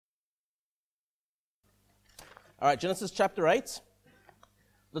All right, Genesis chapter 8.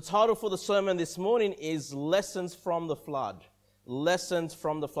 The title for the sermon this morning is Lessons from the Flood. Lessons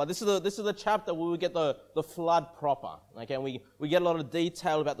from the Flood. This is the chapter where we get the flood proper. Okay, and we get a lot of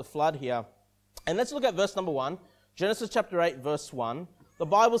detail about the flood here. And let's look at verse number 1. Genesis chapter 8, verse 1. The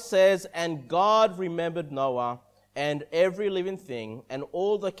Bible says, "And God remembered Noah and every living thing and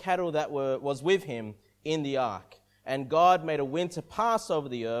all the cattle that was with him in the ark. And God made a wind to pass over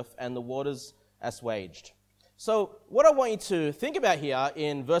the earth, and the waters assuaged." So what I want you to think about here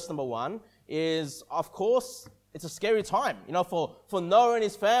in verse number 1 is, of course, it's a scary time, for Noah and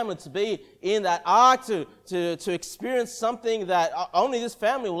his family to be in that ark, to experience something that only this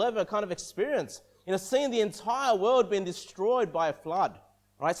family will ever kind of experience. Seeing the entire world being destroyed by a flood,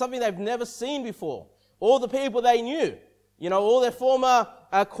 right? Something they've never seen before. All the people they knew, all their former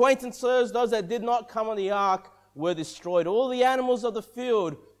acquaintances, those that did not come on the ark, were destroyed. All the animals of the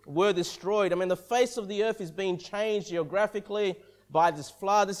field were destroyed. The face of the earth is being changed geographically by this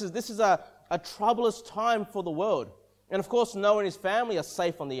flood. This is a troublous time for the world. And of course, Noah and his family are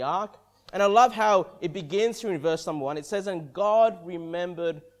safe on the ark. And I love how it begins here in verse number 1. It says, "And God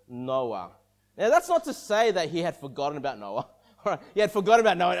remembered Noah." Now, that's not to say that he had forgotten about Noah. He had forgotten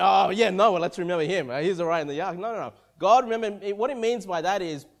about Noah. Oh, yeah, Noah, let's remember him. He's all right in the ark. No. God remembered. What it means by that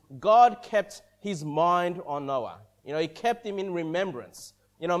is God kept his mind on Noah. He kept him in remembrance.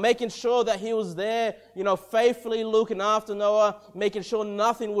 Making sure that he was there, faithfully looking after Noah, making sure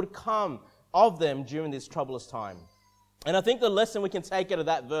nothing would come of them during this troublous time. And I think the lesson we can take out of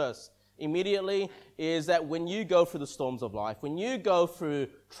that verse immediately is that when you go through the storms of life, when you go through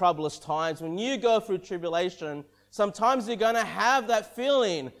troublous times, when you go through tribulation, sometimes you're going to have that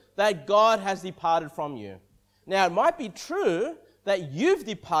feeling that God has departed from you. Now, it might be true that you've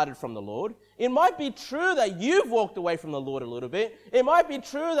departed from the Lord. It might be true that you've walked away from the Lord a little bit. It might be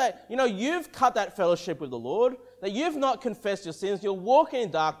true that, you've cut that fellowship with the Lord, that you've not confessed your sins, you're walking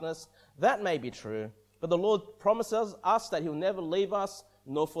in darkness. That may be true. But the Lord promises us that he'll never leave us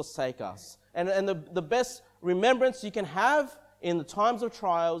nor forsake us. And the best remembrance you can have in the times of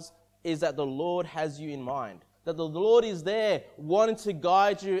trials is that the Lord has you in mind, that the Lord is there wanting to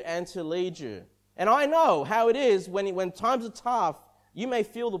guide you and to lead you. And I know how it is when times are tough, you may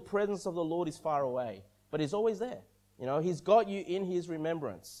feel the presence of the Lord is far away, but he's always there. He's got you in his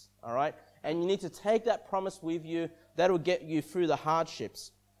remembrance, all right? And you need to take that promise with you. That'll get you through the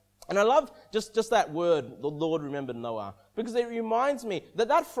hardships. And I love just that word, the Lord remembered Noah, because it reminds me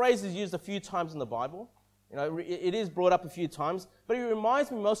that phrase is used a few times in the Bible. It is brought up a few times, but it reminds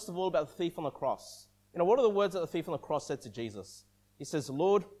me most of all about the thief on the cross. What are the words that the thief on the cross said to Jesus? He says,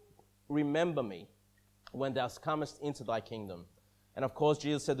 "Lord, remember me when thou comest into thy kingdom." And of course,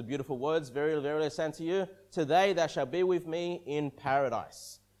 Jesus said the beautiful words, "Verily, verily, I say unto you, today thou shalt be with me in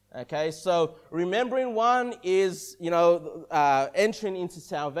paradise." Okay, so remembering one is, entering into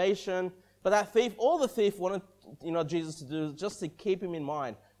salvation. But that thief, all the thief wanted, Jesus to do is just to keep him in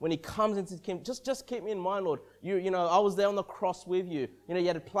mind. When he comes into the kingdom, just keep me in mind, Lord. I was there on the cross with you. He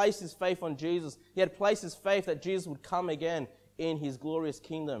had to place his faith on Jesus. He had to place his faith that Jesus would come again in his glorious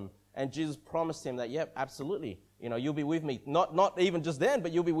kingdom. And Jesus promised him that, yep, absolutely. You'll be with me. Not even just then,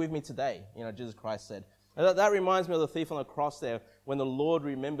 but you'll be with me today. Jesus Christ said. And that reminds me of the thief on the cross there, when the Lord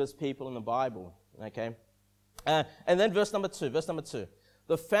remembers people in the Bible. Okay? And then verse number 2.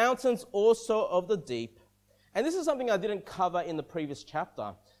 "The fountains also of the deep." And this is something I didn't cover in the previous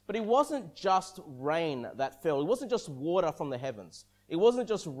chapter. But it wasn't just rain that fell. It wasn't just water from the heavens. It wasn't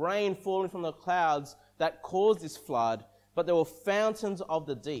just rain falling from the clouds that caused this flood. But there were fountains of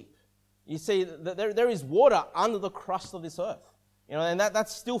the deep. You see, there is water under the crust of this earth. And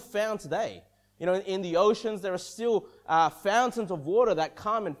that's still found today. In the oceans, there are still fountains of water that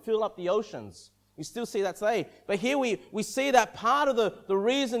come and fill up the oceans. We still see that today. But here we see that part of the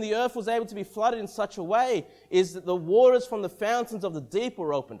reason the earth was able to be flooded in such a way is that the waters from the fountains of the deep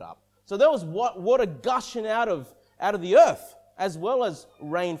were opened up. So there was water gushing out of the earth, as well as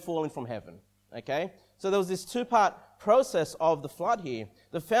rain falling from heaven. Okay? So there was this two-part process of the flood here.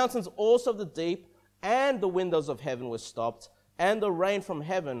 The fountains also of the deep and the windows of heaven were stopped, and the rain from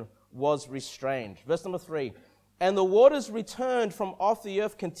heaven was restrained. Verse number 3. "And the waters returned from off the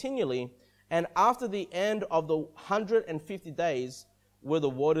earth continually, and after the end of the 150 days were the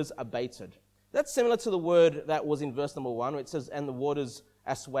waters abated." That's similar to the word that was in verse number 1, where it says, "and the waters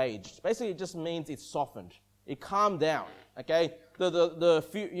assuaged." Basically, it just means it softened. It calmed down. Okay? It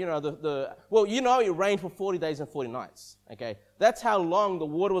rained for 40 days and 40 nights. Okay? That's how long the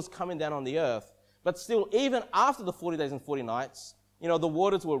water was coming down on the earth. But still, even after the 40 days and 40 nights, the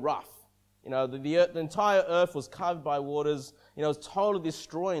waters were rough. The entire earth was covered by waters. It was totally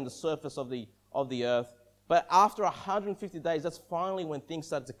destroying the surface of the earth. But after 150 days, that's finally when things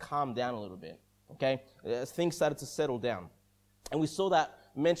started to calm down a little bit. Okay? Things started to settle down. And we saw that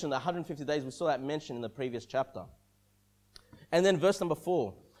mentioned, the 150 days, we saw that mentioned in the previous chapter. And then verse number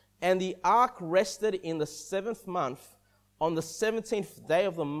 4. And the ark rested in the 7th month, on the 17th day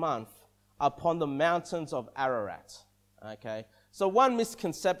of the month, upon the mountains of Ararat. Okay? So one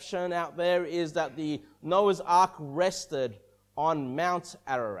misconception out there is that the Noah's ark rested on Mount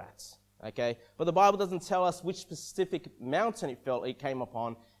Ararat. Okay? But the Bible doesn't tell us which specific mountain it came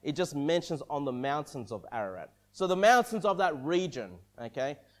upon. It just mentions on the mountains of Ararat. So the mountains of that region.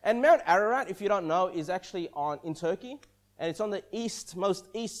 Okay? And Mount Ararat, if you don't know, is actually in Turkey. And it's on the most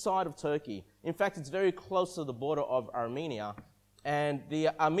east side of Turkey. In fact, it's very close to the border of Armenia. And the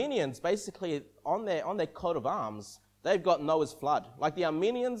Armenians, basically, on their coat of arms, they've got Noah's flood. Like the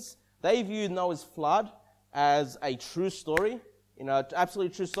Armenians, they view Noah's flood as a true story,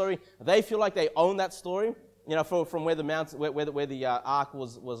 absolutely true story. They feel like they own that story, from where the mountain, where the ark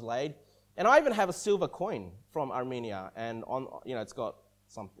was laid. And I even have a silver coin from Armenia, and it's got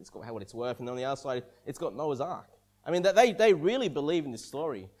what it's worth, and on the other side, it's got Noah's ark. I mean, they really believe in this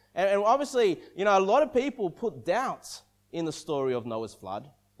story. And obviously, a lot of people put doubts in the story of Noah's flood.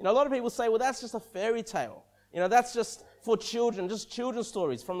 A lot of people say, well, that's just a fairy tale. That's just for children, just children's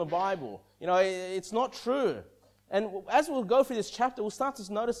stories from the Bible. It's not true. And as we'll go through this chapter, we'll start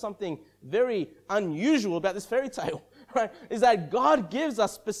to notice something very unusual about this fairy tale, right? Is that God gives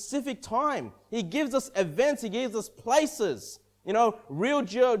us specific time. He gives us events. He gives us places, real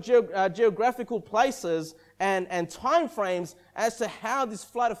geographical places and time frames as to how this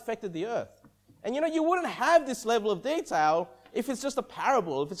flood affected the earth. And you wouldn't have this level of detail if it's just a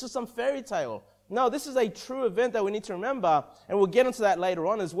parable, if it's just some fairy tale. No, this is a true event that we need to remember, and we'll get into that later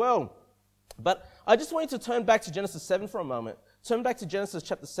on as well. But I just want you to turn back to Genesis 7 for a moment. Turn back to Genesis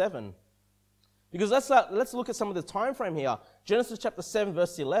chapter 7. Because let's look at some of the time frame here. Genesis chapter 7,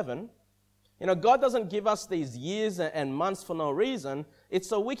 verse 11. God doesn't give us these years and months for no reason. It's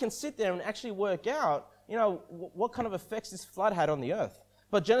so we can sit there and actually work out, what kind of effects this flood had on the earth.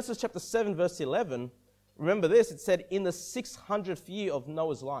 But Genesis chapter 7, verse 11, remember this, it said, in the 600th year of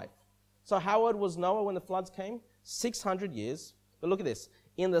Noah's life. So how old was Noah when the floods came? 600 years. But look at this.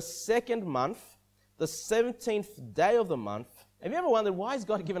 In the 2nd month, the 17th day of the month. Have you ever wondered, why has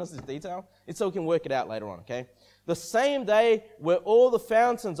God given us this detail? It's so we can work it out later on, okay? The same day were all the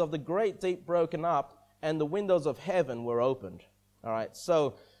fountains of the great deep broken up, and the windows of heaven were opened. All right,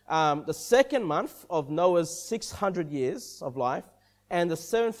 so the 2nd month of Noah's 600 years of life, and the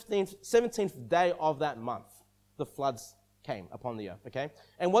 17th day of that month, the floods came upon the earth, okay?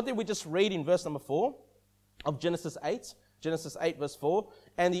 And what did we just read in verse number 4 of Genesis 8? Genesis 8, verse 4.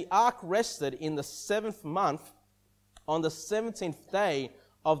 And the ark rested in the 7th month, on the 17th day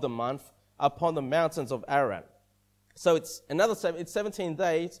of the month, upon the mountains of Ararat. So it's 17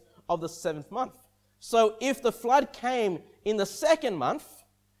 days of the 7th month. So if the flood came in the 2nd month,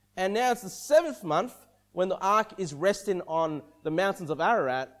 and now it's the 7th month, when the ark is resting on the mountains of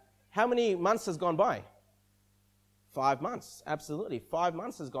Ararat, how many months has gone by? 5 months. Absolutely. 5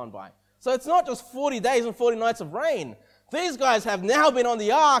 months has gone by. So it's not just 40 days and 40 nights of rain. These guys have now been on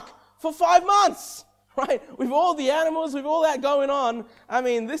the ark for 5 months, right? With all the animals, with all that going on. I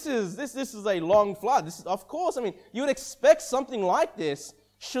mean, this is a long flood. Of course, you would expect something like this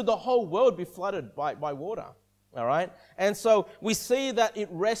should the whole world be flooded by water. All right? And so we see that it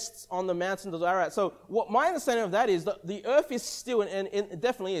rests on the mountains of Ararat. So what my understanding of that is that the earth is still, and it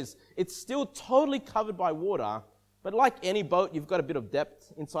definitely is, it's still totally covered by water. But like any boat, you've got a bit of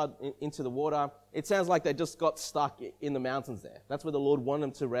depth into the water. It sounds like they just got stuck in the mountains there. That's where the Lord wanted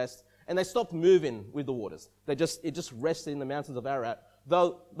them to rest. And they stopped moving with the waters. It just rested in the mountains of Ararat,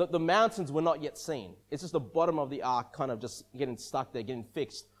 though the mountains were not yet seen. It's just the bottom of the ark kind of just getting stuck there, getting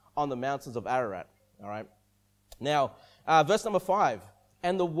fixed on the mountains of Ararat. All right? Now, verse number 5.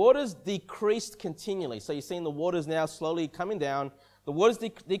 And the waters decreased continually. So you're seeing the waters now slowly coming down. The waters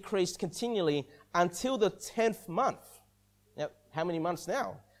decreased continually until the 10th month. Now, how many months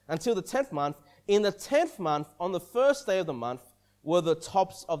now? Until the 10th month. In the 10th month, on the first day of the month, were the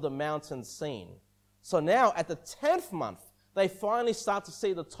tops of the mountains seen. So now, at the 10th month, they finally start to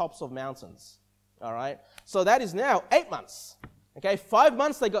see the tops of mountains. All right? So that is now 8 months. Okay, 5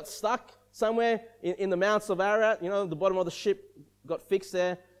 months they got stuck somewhere in the mountains of Ararat. The bottom of the ship got fixed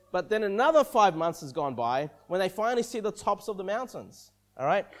there. But then another 5 months has gone by when they finally see the tops of the mountains. All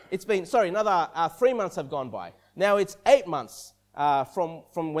right? Another 3 months have gone by. Now it's 8 months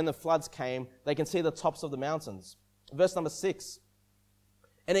from when the floods came. They can see the tops of the mountains. Verse number 6.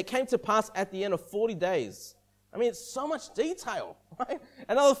 And it came to pass at the end of 40 days I mean, it's so much detail, right?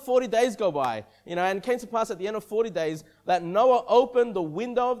 Another 40 days go by, and it came to pass at the end of 40 days that Noah opened the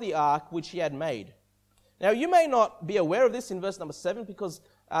window of the ark which he had made. Now, you may not be aware of this in verse number 7 because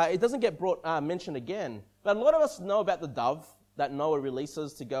it doesn't get mentioned again. But a lot of us know about the dove that Noah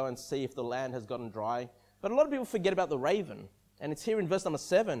releases to go and see if the land has gotten dry. But a lot of people forget about the raven. And it's here in verse number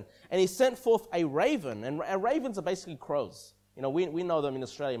 7. And he sent forth a raven. And ravens are basically crows. We know them in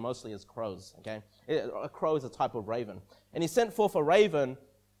Australia mostly as crows, okay? A crow is a type of raven. And he sent forth a raven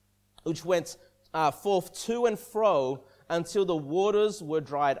which went forth to and fro until the waters were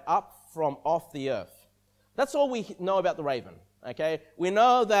dried up from off the earth. That's all we know about the raven, okay? We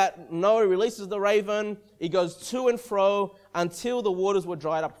know that Noah releases the raven. It goes to and fro until the waters were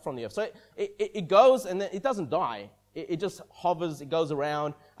dried up from the earth. So it goes and it doesn't die. It just hovers, it goes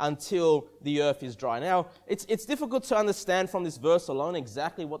around until the earth is dry. Now, it's difficult to understand from this verse alone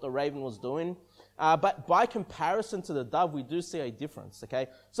exactly what the raven was doing, but by comparison to the dove, we do see a difference, okay?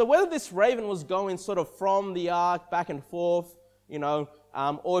 So whether this raven was going sort of from the ark back and forth,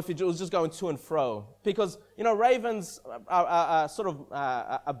 or if it was just going to and fro, because, ravens are sort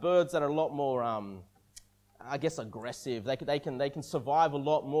of birds that are a lot more, aggressive. They can survive a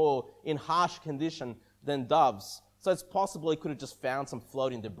lot more in harsh condition than doves. So it's possible he could have just found some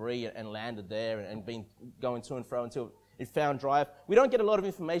floating debris and landed there and been going to and fro until it found dry. We don't get a lot of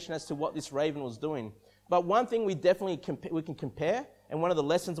information as to what this raven was doing. But one thing we definitely can compare, and one of the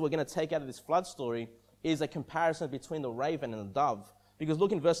lessons we're going to take out of this flood story is a comparison between the raven and the dove. Because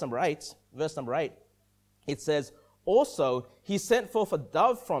look in verse number 8. Verse number 8, it says, "Also he sent forth a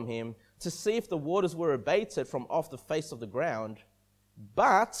dove from him to see if the waters were abated from off the face of the ground.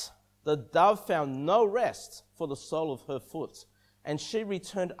 But the dove found no rest for the sole of her foot, and she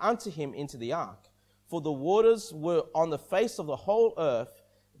returned unto him into the ark. For the waters were on the face of the whole earth.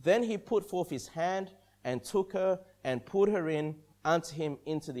 Then he put forth his hand and took her and put her in unto him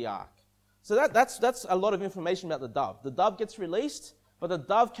into the ark." So that's a lot of information about the dove. The dove gets released, but the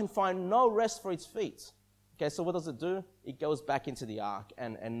dove can find no rest for its feet. Okay, so what does it do? It goes back into the ark,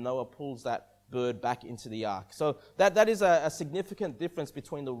 and Noah pulls that bird back into the ark. So that is a significant difference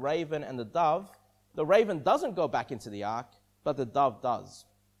between the raven and the dove. The raven doesn't go back into the ark, but the dove does.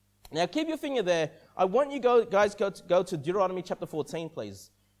 Now keep your finger there. I want you guys go to Deuteronomy chapter 14,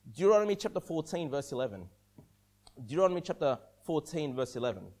 please. Deuteronomy chapter 14, verse 11. Deuteronomy chapter 14, verse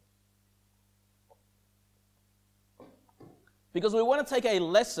 11. Because we want to take a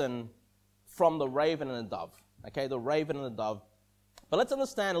lesson from the raven and the dove. Okay, the raven and the dove. But let's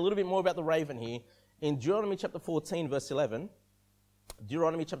understand a little bit more about the raven here. In Deuteronomy chapter 14, verse 11,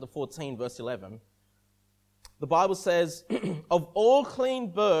 Deuteronomy chapter 14, verse 11, the Bible says, "Of all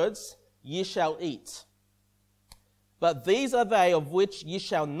clean birds ye shall eat, but these are they of which ye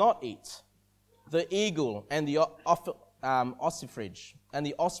shall not eat, the eagle and the ossifrage and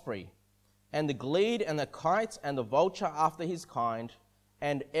the osprey, and the glede and the kite and the vulture after his kind,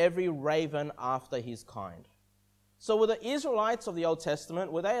 and every raven after his kind." So were the Israelites of the Old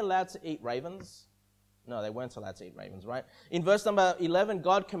Testament, were they allowed to eat ravens? No, they weren't allowed to eat ravens, right? In verse number 11,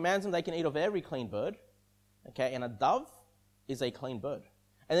 God commands them they can eat of every clean bird. Okay, and a dove is a clean bird.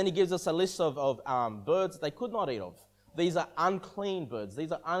 And then he gives us a list of birds they could not eat of. These are unclean birds.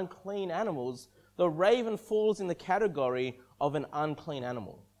 These are unclean animals. The raven falls in the category of an unclean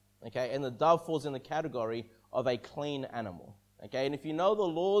animal. Okay, and the dove falls in the category of a clean animal. Okay, and if you know the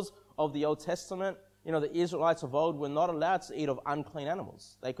laws of the Old Testament, the Israelites of old were not allowed to eat of unclean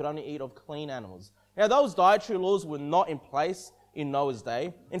animals. They could only eat of clean animals. Now, those dietary laws were not in place in Noah's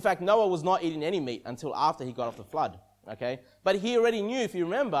day. In fact, Noah was not eating any meat until after he got off the flood. Okay, but he already knew, if you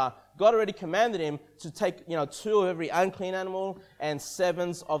remember, God already commanded him to take, 2 of every unclean animal and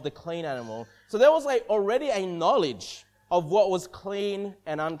 7s of the clean animal. So there was already a knowledge of what was clean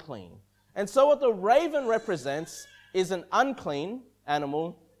and unclean. And so what the raven represents is an unclean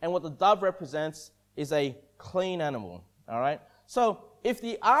animal, and what the dove represents is a clean animal. All right? So if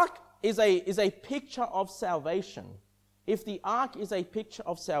the ark is a picture of salvation, and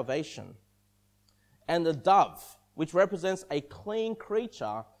the dove, which represents a clean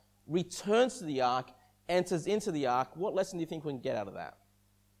creature, returns to the ark, enters into the ark, what lesson do you think we can get out of that?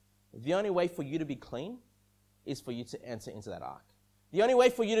 The only way for you to be clean is for you to enter into that ark. The only way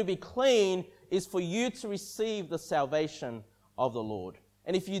for you to be clean is for you to receive the salvation of the Lord.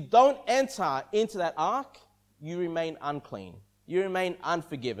 And if you don't enter into that ark, you remain unclean. You remain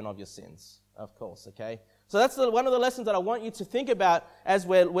unforgiven of your sins, of course, okay? So that's one of the lessons that I want you to think about as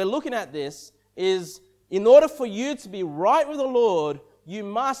we're looking at this is, in order for you to be right with the Lord, you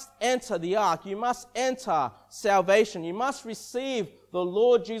must enter the ark. You must enter salvation. You must receive the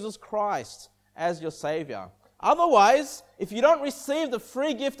Lord Jesus Christ as your Savior. Otherwise, if you don't receive the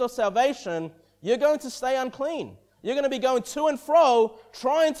free gift of salvation, you're going to stay unclean. You're going to be going to and fro,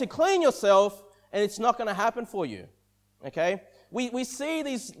 trying to clean yourself, and it's not going to happen for you. Okay? We see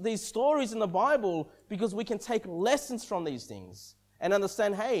these stories in the Bible because we can take lessons from these things and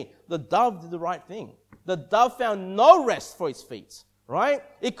understand, hey, the dove did the right thing. The dove found no rest for its feet, right?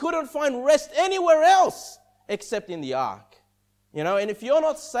 It couldn't find rest anywhere else except in the ark. You know, and if you're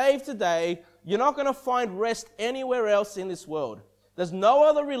not saved today, you're not going to find rest anywhere else in this world. There's no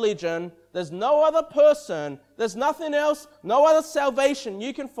other religion, there's no other person, there's nothing else, no other salvation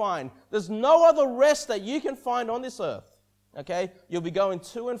you can find. There's no other rest that you can find on this earth. Okay? You'll be going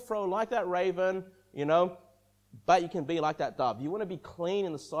to and fro like that raven, you know, but you can be like that dove. You want to be clean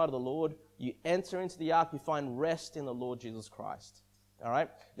in the sight of the Lord. You enter into the ark, you find rest in the Lord Jesus Christ. All right?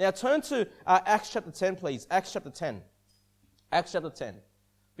 Now turn to Acts chapter 10, please. Acts chapter 10. Acts chapter 10.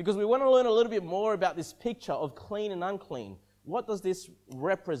 Because we want to learn a little bit more about this picture of clean and unclean. What does this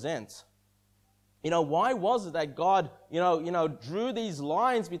represent? You know, why was it that God, drew these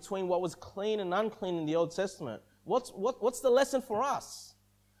lines between what was clean and unclean in the Old Testament? What's the lesson for us?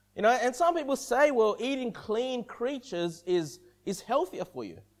 You know, and some people say, well, eating clean creatures is healthier for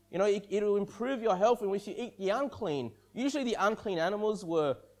you. You know, it will improve your health. And if you eat the unclean, usually the unclean animals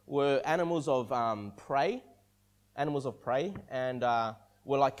were animals of prey, and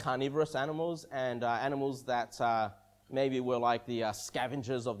were like carnivorous animals, and animals that maybe were like the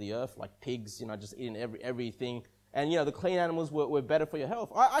scavengers of the earth, like pigs, you know, just eating everything. And, you know, the clean animals were better for your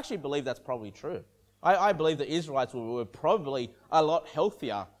health. I actually believe that's probably true. I believe the Israelites were probably a lot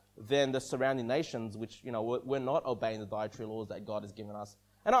healthier than the surrounding nations, which, you know, were not obeying the dietary laws that God has given us.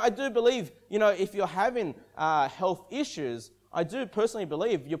 And I do believe, you know, if you're having health issues, I do personally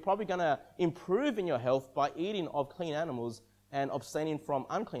believe you're probably going to improve in your health by eating of clean animals and abstaining from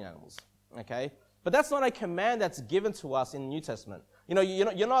unclean animals. Okay? But that's not a command that's given to us in the New Testament. You know,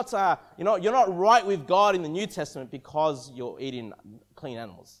 you're not right with God in the New Testament because you're eating clean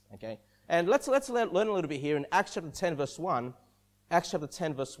animals. Okay? And let's learn a little bit here in Acts chapter 10, verse 1. Acts chapter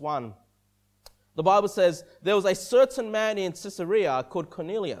 10, verse 1. The Bible says, there was a certain man in Caesarea called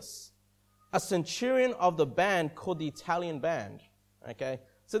Cornelius, a centurion of the band called the Italian band. Okay?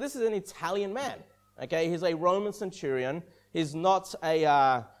 So this is an Italian man. Okay? He's a Roman centurion. He's not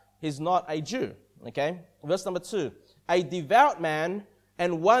a Jew. Okay? Verse number 2. A devout man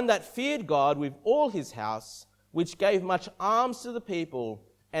and one that feared God with all his house, which gave much alms to the people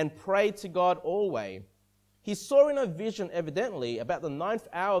and prayed to God always. He saw in a vision evidently about the 9th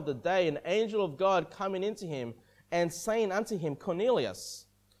hour of the day an angel of God coming into him and saying unto him, Cornelius.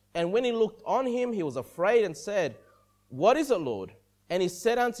 And when he looked on him, he was afraid and said, What is it, Lord? And he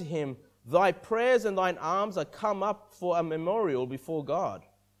said unto him, Thy prayers and thine alms are come up for a memorial before God.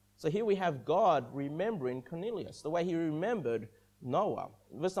 So here we have God remembering Cornelius, the way he remembered Noah.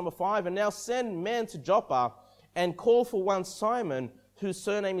 Verse number 5, And now send men to Joppa and call for one Simon, whose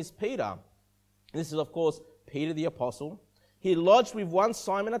surname is Peter. This is, of course, Peter the apostle. He lodged with one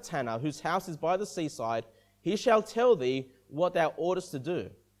Simon a tanner, whose house is by the seaside. He shall tell thee what thou oughtest to do.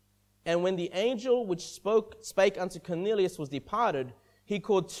 And when the angel which spake unto Cornelius was departed, he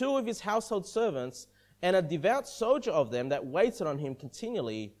called 2 of his household servants, and a devout soldier of them that waited on him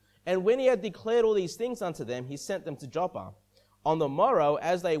continually. And when he had declared all these things unto them, he sent them to Joppa. On the morrow,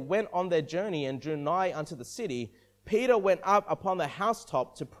 as they went on their journey and drew nigh unto the city, Peter went up upon the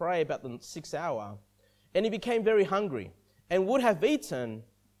housetop to pray about the 6th hour. And he became very hungry, and would have eaten,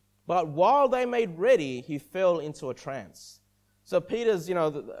 but while they made ready, he fell into a trance. So Peter's,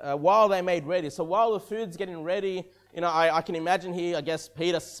 while they made ready, so while the food's getting ready, I can imagine here, I guess,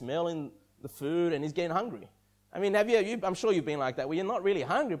 Peter smelling the food, and he's getting hungry. I mean, I'm sure you've been like that, where you're not really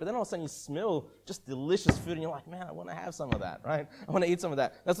hungry, but then all of a sudden you smell just delicious food, and you're like, man, I want to have some of that, right? I want to eat some of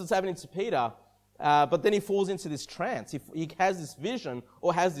that. That's what's happening to Peter. But then he falls into this trance. He has this vision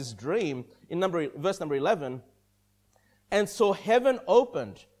or has this dream in verse number 11. And saw heaven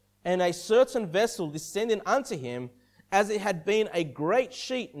opened, and a certain vessel descending unto him, as it had been a great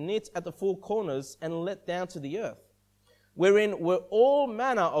sheet knit at the 4 corners and let down to the earth, wherein were all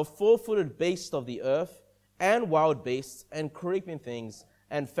manner of 4-footed beasts of the earth, and wild beasts, and creeping things,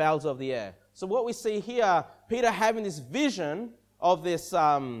 and fowls of the air. So what we see here, Peter having this vision of this,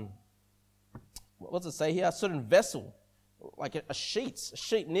 what's it say here? A certain vessel, like a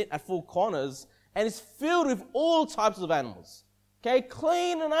sheet knit at 4 corners, and it's filled with all types of animals. Okay,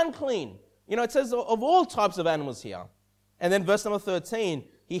 clean and unclean. It says of all types of animals here. And then verse number 13,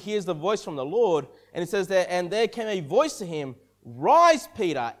 he hears the voice from the Lord, and it says there, and there came a voice to him, Rise,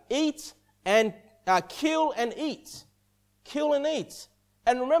 Peter, eat and kill and eat. Kill and eat.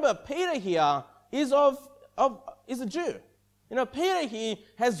 And remember, Peter here is of is a Jew. Peter here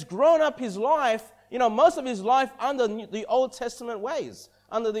has grown up his life, most of his life under the Old Testament ways,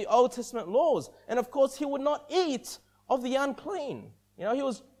 under the Old Testament laws. And of course, he would not eat of the unclean. He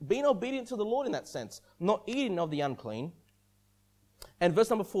was being obedient to the Lord in that sense, not eating of the unclean. And verse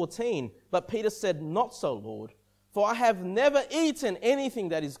number 14, but Peter said, not so, Lord, for I have never eaten anything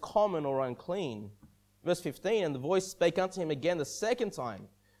that is common or unclean. Verse 15, and the voice spake unto him again the second time,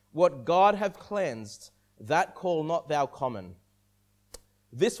 what God hath cleansed, that call not thou common.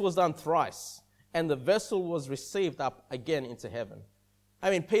 This was done thrice, and the vessel was received up again into heaven.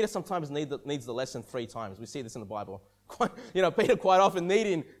 Peter sometimes needs the lesson 3 times. We see this in the Bible. Peter quite often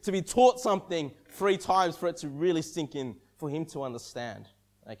needing to be taught something 3 times for it to really sink in, for him to understand.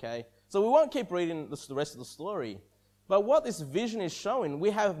 Okay? So we won't keep reading the rest of the story. But what this vision is showing,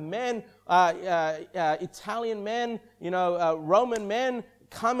 we have men, Italian men, Roman men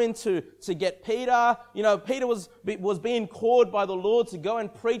coming to get Peter. Peter was being called by the Lord to go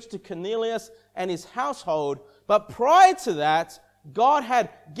and preach to Cornelius and his household. But prior to that, God had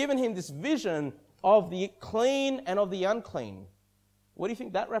given him this vision of the clean and of the unclean. What do you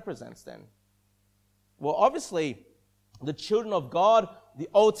think that represents then? Well, obviously, the children of God, the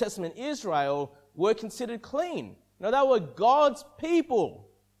Old Testament Israel, were considered clean. Now, they were God's people,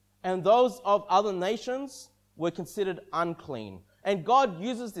 and those of other nations were considered unclean. And God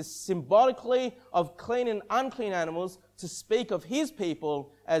uses this symbolically of clean and unclean animals to speak of his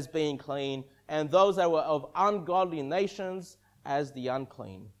people as being clean, and those that were of ungodly nations as the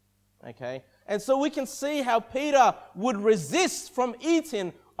unclean. Okay? And so we can see how Peter would resist from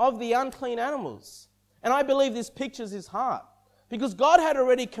eating of the unclean animals. And I believe this pictures his heart. Because God had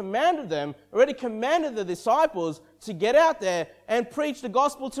already commanded the disciples to get out there and preach the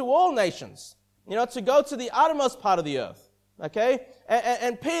gospel to all nations. To go to the uttermost part of the earth. Okay?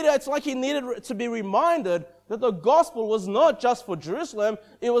 And Peter, it's like he needed to be reminded that the gospel was not just for Jerusalem,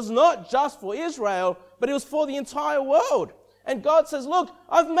 it was not just for Israel, but it was for the entire world. And God says, look,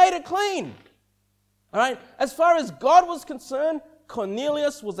 I've made it clean. All right? As far as God was concerned,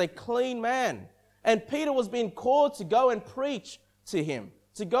 Cornelius was a clean man. And Peter was being called to go and preach to him,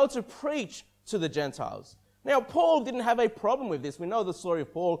 to go to preach to the Gentiles. Now, Paul didn't have a problem with this. We know the story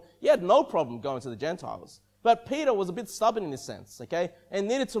of Paul. He had no problem going to the Gentiles. But Peter was a bit stubborn in this sense, okay? And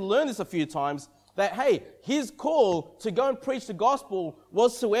needed to learn this a few times, that, hey, his call to go and preach the gospel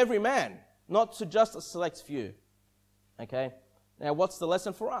was to every man, not to just a select few, okay? Now, what's the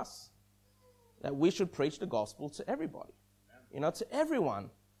lesson for us? That we should preach the gospel to everybody, to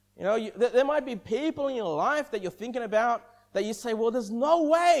everyone. There might be people in your life that you're thinking about that you say, well, there's no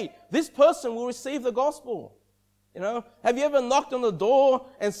way this person will receive the gospel. Have you ever knocked on the door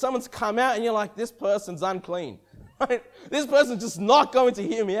and someone's come out and you're like, this person's unclean, right? This person's just not going to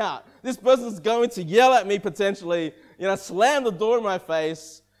hear me out. This person's going to yell at me potentially, slam the door in my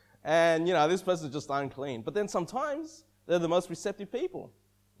face, and, this person's just unclean. But then sometimes they're the most receptive people.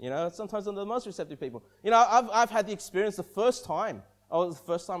 Sometimes they're the most receptive people. I've had the experience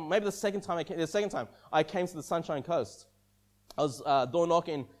maybe the second time I came to the Sunshine Coast. I was door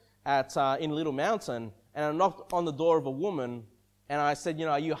knocking in Little Mountain, and I knocked on the door of a woman, and I said,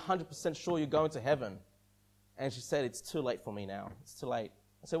 are you 100% sure you're going to heaven? And she said, it's too late for me now. It's too late.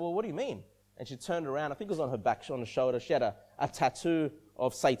 I said, well, what do you mean? And she turned around. I think it was on her back, on the shoulder. She had a tattoo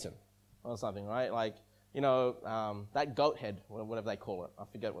of Satan or something, right? Like, that goat head, whatever they call it. I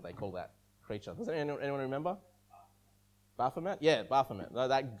forget what they call that creature. Does anyone remember? Baphomet? Yeah, Baphomet.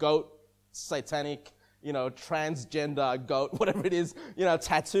 That goat, satanic, transgender goat, whatever it is,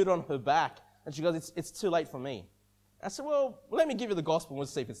 tattooed on her back. And she goes, it's too late for me. I said, well, let me give you the gospel. We'll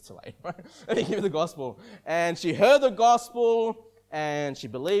see if it's too late, right? Let me give you the gospel. And she heard the gospel, and she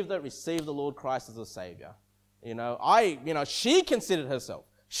believed it, received the Lord Christ as a Savior. She considered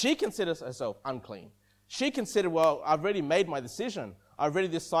herself unclean. She considered, well, I've already made my decision. I've already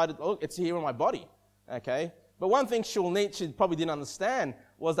decided, it's here in my body, okay? But one thing she probably didn't understand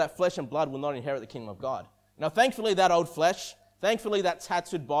was that flesh and blood will not inherit the kingdom of God. Now, thankfully, that old flesh, thankfully, that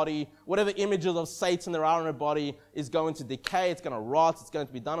tattooed body, whatever images of Satan there are in her body is going to decay, it's going to rot, it's going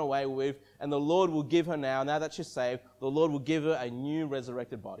to be done away with, and the Lord will give her now that she's saved, the Lord will give her a new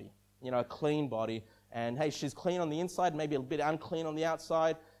resurrected body, a clean body. And, hey, she's clean on the inside, maybe a bit unclean on the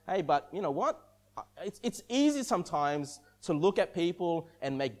outside. Hey, but you know what? It's easy sometimes to look at people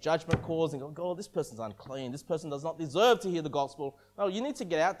and make judgment calls and go, this person's unclean. This person does not deserve to hear the gospel. No, you need to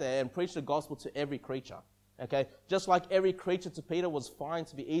get out there and preach the gospel to every creature. Okay? Just like every creature to Peter was fine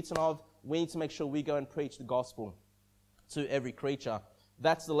to be eaten of, we need to make sure we go and preach the gospel to every creature.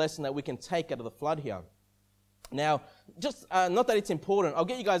 That's the lesson that we can take out of the flood here. Now, just not that it's important. I'll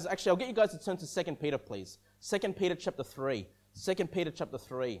get you guys to turn to 2 Peter, please. 2 Peter chapter 3. 2 Peter chapter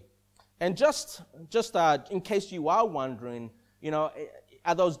 3. And just in case you are wondering,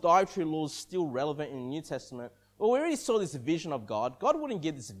 are those dietary laws still relevant in the New Testament? Well, we already saw this vision of God. God wouldn't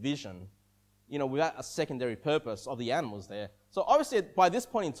give this vision, without a secondary purpose of the animals there. So obviously, by this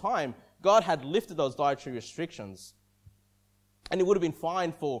point in time, God had lifted those dietary restrictions. And it would have been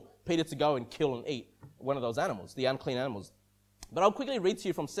fine for Peter to go and kill and eat one of those animals, the unclean animals. But I'll quickly read to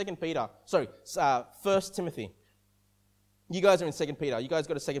you from 1 Timothy. You guys are in 2 Peter. You guys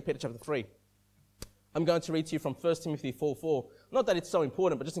go to 2 Peter chapter 3. I'm going to read to you from 1 Timothy 4:4. Not that it's so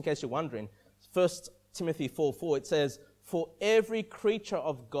important, but just in case you're wondering. 1 Timothy 4:4, it says, "For every creature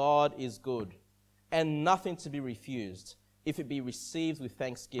of God is good, and nothing to be refused, if it be received with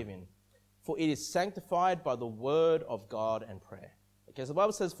thanksgiving. For it is sanctified by the word of God and prayer." Okay, so the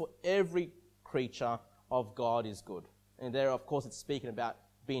Bible says, for every creature of God is good. And there, of course, it's speaking about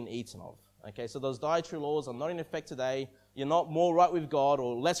being eaten of. Okay, so those dietary laws are not in effect today. You're not more right with God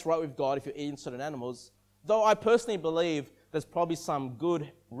or less right with God if you're eating certain animals. Though I personally believe there's probably some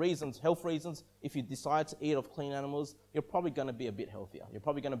good reasons, health reasons. If you decide to eat of clean animals, you're probably going to be a bit healthier. You're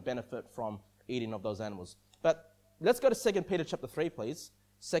probably going to benefit from eating of those animals. But let's go to 2 Peter chapter 3, please.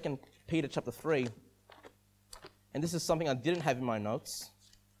 2 Peter chapter 3. And this is something I didn't have in my notes.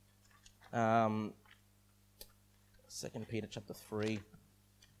 2 Peter chapter 3,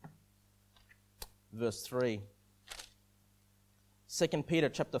 verse 3. 2 Peter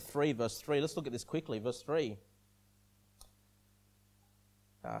chapter 3, verse 3. Let's look at this quickly. Verse 3.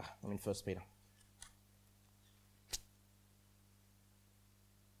 I'm in 1 Peter.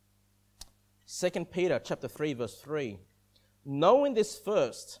 Second Peter chapter 3, verse 3. "Knowing this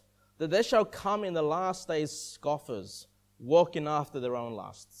first, that there shall come in the last days scoffers, walking after their own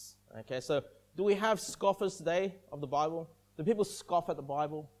lusts." Okay, so do we have scoffers today of the Bible? Do people scoff at the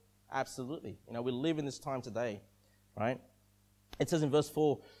Bible? Absolutely. We live in this time today, right? It says in verse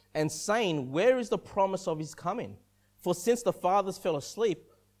 4, "And saying, where is the promise of his coming? For since the fathers fell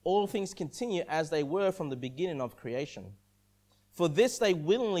asleep, all things continue as they were from the beginning of creation. For this they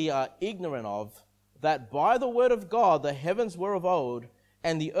willingly are ignorant of, that by the word of God the heavens were of old,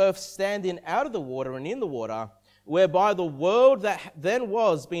 and the earth standing out of the water and in the water, whereby the world that then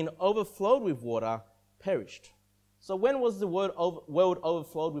was, being overflowed with water, perished." So when was the world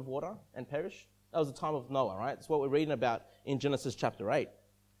overflowed with water and perished? That was the time of Noah, right? That's what we're reading about in Genesis chapter 8.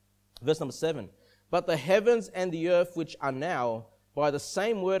 Verse number 7. "But the heavens and the earth which are now, by the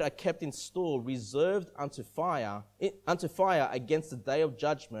same word are kept in store, reserved unto fire against the day of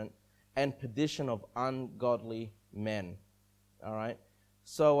judgment and perdition of ungodly men." All right?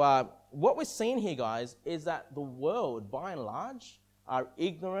 So what we're seeing here, guys, is that the world, by and large, are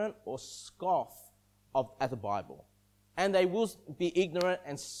ignorant or scoff at the Bible. And they will be ignorant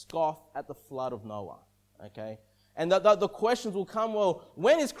and scoff at the flood of Noah. Okay? And the questions will come, well,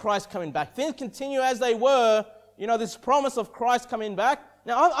 when is Christ coming back? Things continue as they were. This promise of Christ coming back.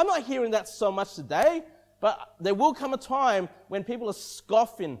 Now, I'm not hearing that so much today, but there will come a time when people are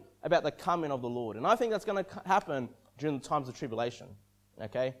scoffing about the coming of the Lord. And I think that's going to happen during the times of tribulation.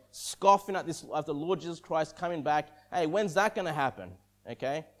 Okay? Scoffing at the Lord Jesus Christ coming back. Hey, when's that going to happen?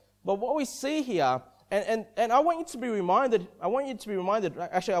 Okay? But what we see here, and I want you to be reminded,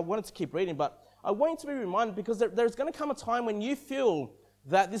 actually I wanted to keep reading, but I want you to be reminded because there's going to come a time when you feel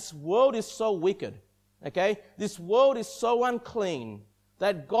that this world is so wicked. Okay? This world is so unclean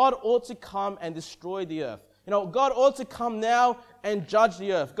that God ought to come and destroy the earth. God ought to come now and judge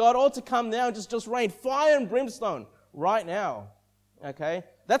the earth. God ought to come now and just rain fire and brimstone right now. Okay?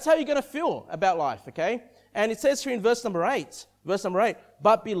 That's how you're going to feel about life. Okay? And it says here in verse number 8,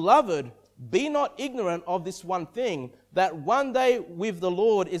 "But beloved, be not ignorant of this one thing, that one day with the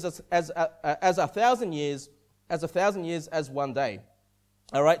Lord is as 1,000 years, as one day."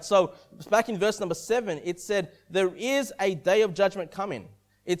 All right, so back in verse number 7, it said, there is a day of judgment coming.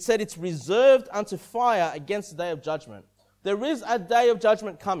 It said it's reserved unto fire against the day of judgment. There is a day of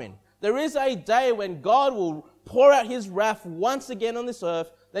judgment coming. There is a day when God will pour out his wrath once again on this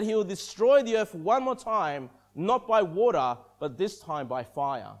earth, that he will destroy the earth one more time, not by water, but this time by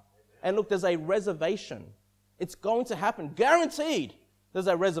fire. And look, there's a reservation. It's going to happen. Guaranteed, there's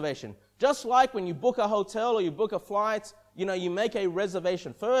a reservation. Just like when you book a hotel or you book a flight, you make a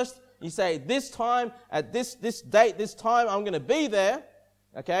reservation first. You say, this time, at this date, this time, I'm going to be there.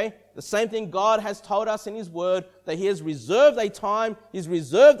 Okay? The same thing God has told us in his word, that he has reserved a time, he's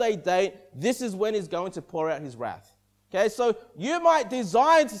reserved a date. This is when he's going to pour out his wrath. Okay? So you might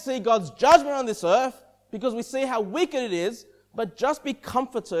desire to see God's judgment on this earth because we see how wicked it is, but just be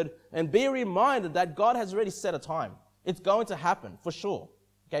comforted and be reminded that God has already set a time. It's going to happen, for sure.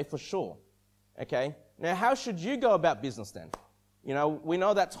 Okay? For sure. Okay? Now, how should you go about business then? You know, we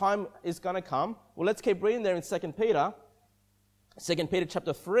know that time is going to come. Well, let's keep reading there in 2 Peter. 2 Peter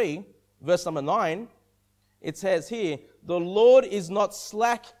chapter 3, verse number 9. It says here, the Lord is not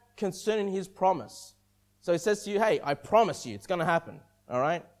slack concerning his promise. So he says to you, hey, I promise you it's going to happen. All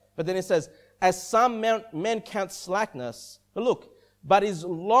right? But then it says, as some men count slackness, but look, but is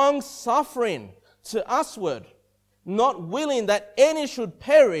long-suffering to usward, not willing that any should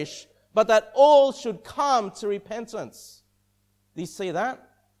perish, but that all should come to repentance. Do you see that?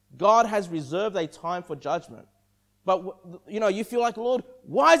 God has reserved a time for judgment. But, you know, you feel like, Lord,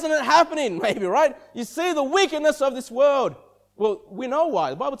 why isn't it happening? Maybe, right? You see the wickedness of this world. Well, we know why.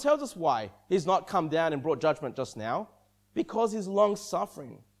 The Bible tells us why he's not come down and brought judgment just now. Because he's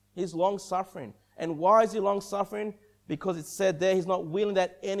long-suffering. He's long-suffering. And why is he long-suffering? Because it said there, he's not willing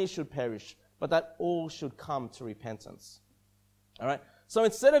that any should perish, but that all should come to repentance. All right? So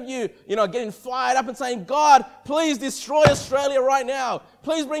instead of you getting fired up and saying, God, please destroy Australia right now.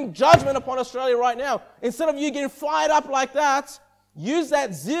 Please bring judgment upon Australia right now. Instead of you getting fired up like that, use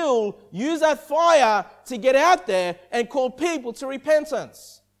that zeal, use that fire to get out there and call people to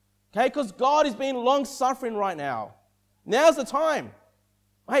repentance. Okay? Because God is being long-suffering right now. Now's the time.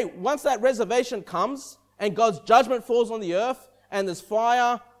 Hey, once that reservation comes and God's judgment falls on the earth and there's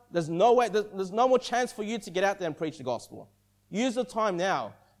fire, there's no more chance for you to get out there and preach the gospel. Use the time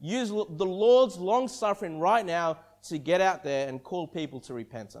now. Use the Lord's long-suffering right now to get out there and call people to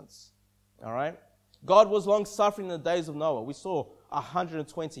repentance. All right? God was long-suffering in the days of Noah. We saw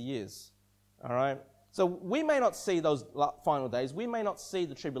 120 years. All right? So we may not see those final days. We may not see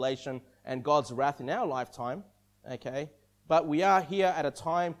the tribulation and God's wrath in our lifetime. Okay? But we are here at a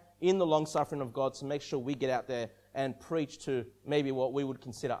time in the long-suffering of God to make sure we get out there and preach to maybe what we would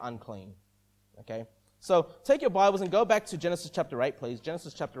consider unclean. Okay? So take your Bibles and go back to Genesis chapter 8, please.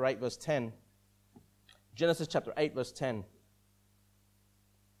 Genesis chapter 8, verse 10. Genesis chapter 8, verse 10.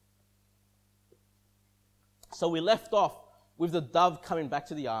 So we left off with the dove coming back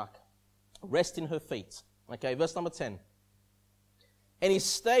to the ark, resting her feet. Okay, verse number 10. And he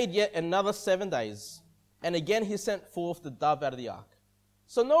stayed yet another 7 days, and again he sent forth the dove out of the ark.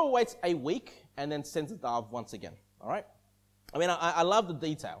 So Noah waits a week and then sends the dove once again. All right? I mean, I love the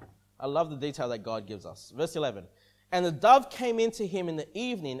detail. I love the detail that God gives us. Verse 11. And the dove came into him in the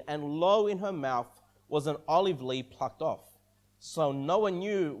evening, and lo, in her mouth was an olive leaf plucked off. So Noah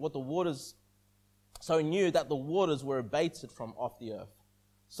knew that the waters were abated from off the earth.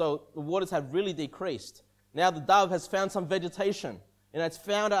 So the waters have really decreased. Now the dove has found some vegetation. It's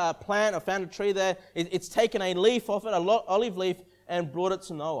found a plant, or found a tree there. It's taken a leaf off it, an olive leaf, and brought it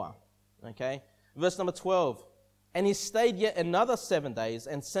to Noah. Okay? Verse number 12. And he stayed yet another 7 days,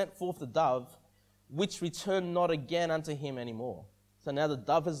 and sent forth the dove, which returned not again unto him anymore. So now the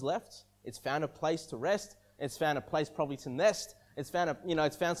dove has left. It's found a place to rest. It's found a place probably to nest. It's found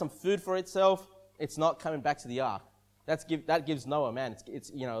it's found some food for itself. It's not coming back to the ark. That gives Noah, man.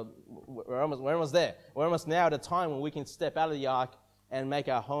 We're almost there. We're almost now at a time when we can step out of the ark and make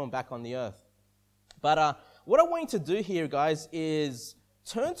our home back on the earth. But what I want you to do here, guys, is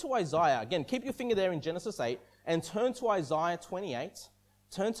turn to Isaiah. Again, keep your finger there in Genesis 8. And turn to Isaiah 28.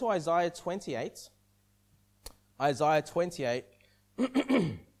 Turn to Isaiah 28. Isaiah 28.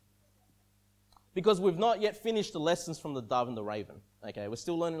 Because we've not yet finished the lessons from the dove and the raven. Okay, we're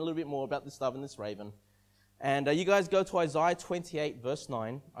still learning a little bit more about this dove and this raven. And you guys go to Isaiah 28, verse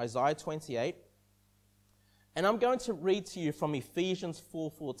 9. Isaiah 28. And I'm going to read to you from Ephesians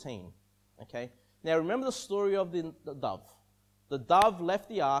 4:14. Okay? Now remember the story of the dove. The dove left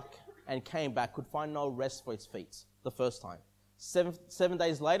the ark and came back, could find no rest for its feet the first time. 7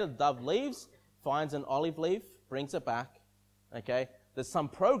 days later, the dove leaves, finds an olive leaf, brings it back. Okay? There's some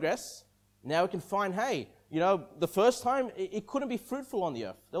progress. Now it can find, hey, the first time, it couldn't be fruitful on the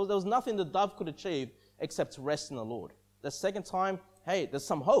earth. There was nothing the dove could achieve except to rest in the Lord. The second time, hey, there's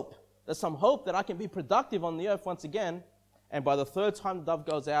some hope. There's some hope that I can be productive on the earth once again. And by the third time the dove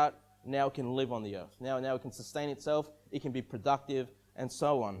goes out, now it can live on the earth. Now it can sustain itself. It can be productive and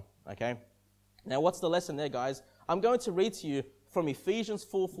so on. Okay? Now what's the lesson there, guys? I'm going to read to you from Ephesians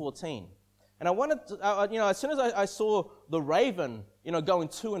 4:14. And I wanted to, as soon as I saw the raven, going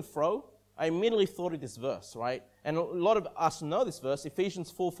to and fro, I immediately thought of this verse, right? And a lot of us know this verse,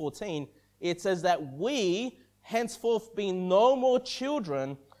 Ephesians 4:14. It says that we, henceforth being no more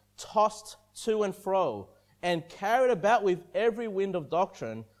children, tossed to and fro, and carried about with every wind of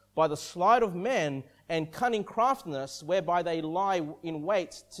doctrine, by the sleight of men and cunning craftiness, whereby they lie in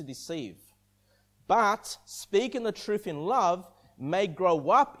wait to deceive. But, speaking the truth in love, may grow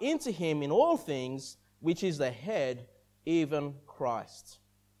up into him in all things, which is the head, even Christ.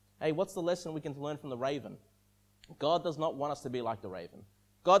 Hey, what's the lesson we can learn from the raven? God does not want us to be like the raven.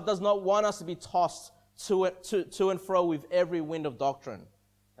 God does not want us to be tossed to and fro with every wind of doctrine.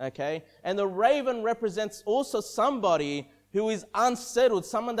 Okay? And the raven represents also somebody who is unsettled,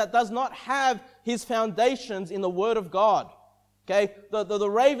 someone that does not have his foundations in the Word of God. Okay? The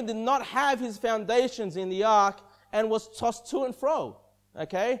raven did not have his foundations in the ark and was tossed to and fro.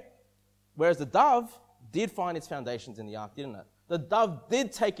 Okay? Whereas the dove did find its foundations in the ark, didn't it? The dove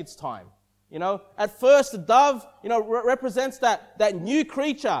did take its time. You know, at first the dove, represents that new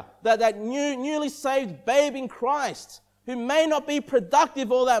creature, that newly saved babe in Christ, who may not be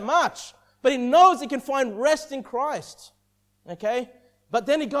productive all that much, but he knows he can find rest in Christ. Okay? But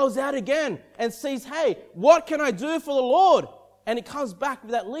then he goes out again and sees, hey, what can I do for the Lord? And he comes back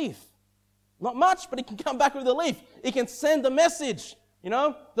with that leaf. Not much, but he can come back with the leaf. He can send the message,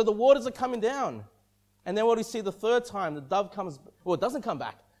 that the waters are coming down. And then what do we see the third time? The dove comes, it doesn't come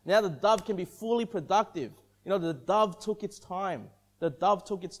back. Now the dove can be fully productive. The dove took its time. The dove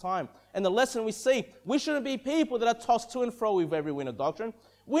took its time. And the lesson we see, we shouldn't be people that are tossed to and fro with every wind of doctrine.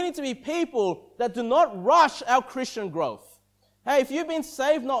 We need to be people that do not rush our Christian growth. Hey, if you've been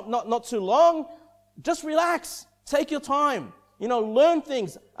saved not too long, just relax. Take your time. Learn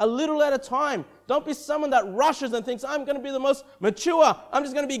things a little at a time. Don't be someone that rushes and thinks, I'm going to be the most mature. I'm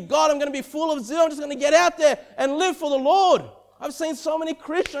just going to be God. I'm going to be full of zeal. I'm just going to get out there and live for the Lord. I've seen so many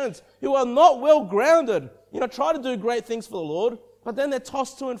Christians who are not well grounded, try to do great things for the Lord, but then they're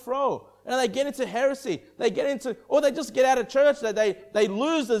tossed to and fro. And they get into heresy. Or they just get out of church. They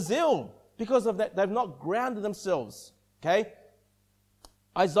lose the zeal because of that. They've not grounded themselves. Okay?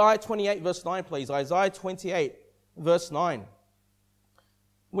 Isaiah 28 verse 9, please. Isaiah 28 verse 9.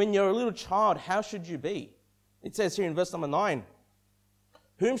 When you're a little child, how should you be? It says here in verse number 9,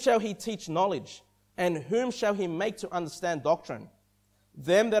 whom shall he teach knowledge? And whom shall he make to understand doctrine?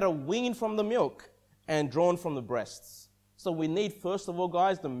 Them that are weaned from the milk and drawn from the breasts. So we need, first of all,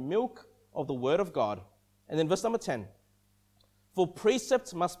 guys, the milk of the Word of God. And then verse number 10. For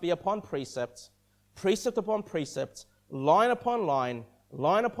precept must be upon precept, precept upon precept, line upon line,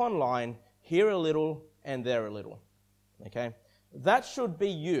 line upon line, here a little and there a little. Okay? That should be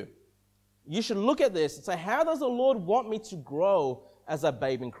you. You should look at this and say, how does the Lord want me to grow as a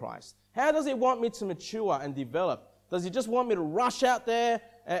babe in Christ? How does he want me to mature and develop? Does he just want me to rush out there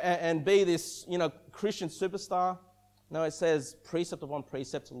and be this, Christian superstar? No, it says precept upon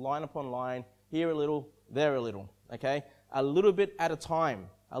precept, line upon line, here a little, there a little, okay? A little bit at a time,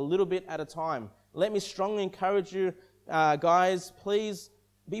 a little bit at a time. Let me strongly encourage you, guys, please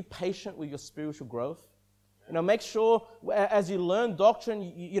be patient with your spiritual growth. Make sure as you learn doctrine,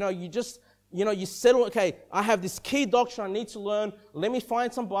 you settle, okay, I have this key doctrine I need to learn. Let me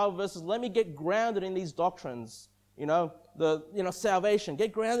find some Bible verses. Let me get grounded in these doctrines. Salvation.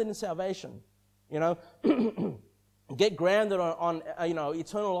 Get grounded in salvation. Get grounded on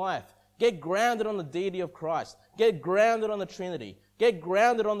eternal life. Get grounded on the deity of Christ. Get grounded on the Trinity. Get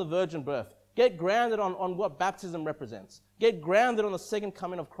grounded on the virgin birth. Get grounded on what baptism represents. Get grounded on the second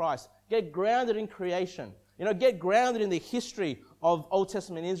coming of Christ. Get grounded in creation. Get grounded in the history of Old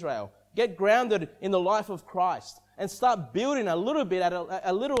Testament Israel. Get grounded in the life of Christ and start building a little bit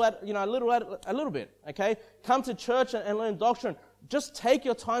a little bit. Okay, come to church and learn doctrine. Just take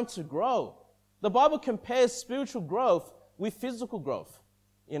your time to grow. The Bible compares spiritual growth with physical growth.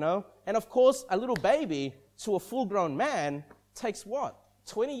 And of course, a little baby to a full-grown man takes what?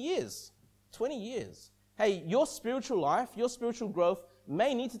 20 years. 20 years. Hey, your spiritual life, your spiritual growth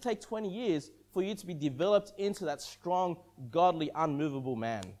may need to take 20 years for you to be developed into that strong, godly, unmovable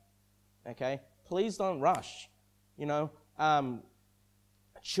man. Okay? Please don't rush.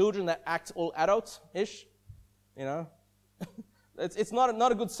 Children that act all adult-ish, it's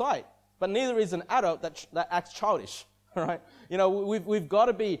not a good sight. But neither is an adult that acts childish. All right? We've got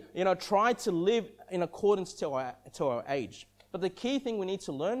to be, try to live in accordance to our age. But the key thing we need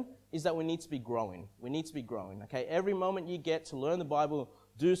to learn is that we need to be growing. We need to be growing. Okay? Every moment you get to learn the Bible,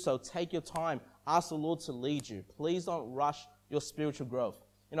 do so. Take your time. Ask the Lord to lead you. Please don't rush your spiritual growth.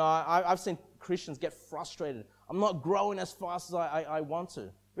 I've seen Christians get frustrated. I'm not growing as fast as I want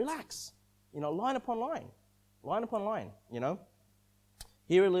to. Relax. Line upon line. Line upon line,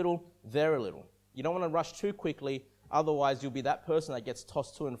 Here a little, there a little. You don't want to rush too quickly, otherwise you'll be that person that gets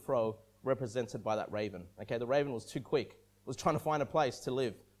tossed to and fro, represented by that raven. Okay, the raven was too quick. Was trying to find a place to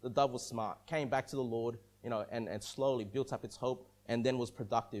live. The dove was smart. Came back to the Lord, and slowly built up its hope, and then was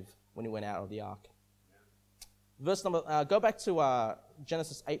productive when he went out of the ark. Go back to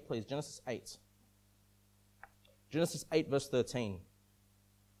Genesis 8, please. Genesis 8. Genesis 8, verse 13.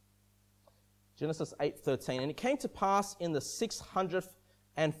 Genesis 8:13. And it came to pass in the 600th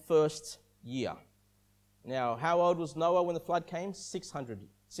 601st year. Now, how old was Noah when the flood came? 600.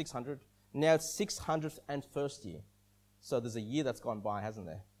 Now it's 601st year. So there's a year that's gone by, hasn't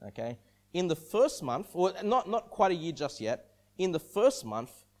there? Okay. In the first month, or not quite a year just yet, in the first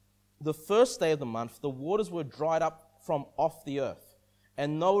month, the first day of the month, the waters were dried up from off the earth.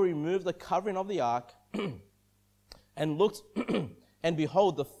 And Noah removed the covering of the ark and looked, and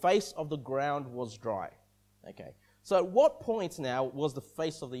behold, the face of the ground was dry. Okay. So at what point now was the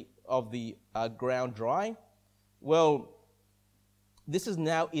face of the ground dry? Well, this is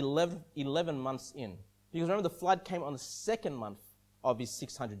now 11 months in. Because remember, the flood came on the second month of his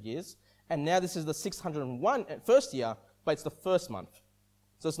 600 years. And now this is the 601st year, but it's the first month.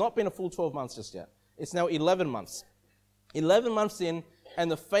 So it's not been a full 12 months just yet. It's now 11 months. 11 months in, and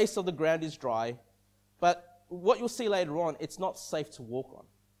the face of the ground is dry. But what you'll see later on, it's not safe to walk on.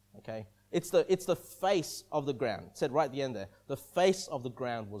 Okay? It's the face of the ground. It said right at the end there, the face of the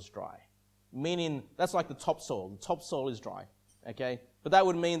ground was dry. Meaning, that's like the topsoil. The topsoil is dry. Okay? But that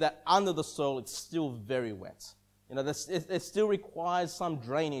would mean that under the soil, it's still very wet. You know, it still requires some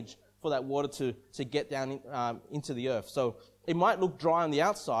drainage for that water to get down into the earth. So it might look dry on the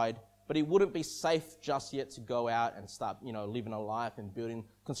outside, but it wouldn't be safe just yet to go out and start, living a life and building,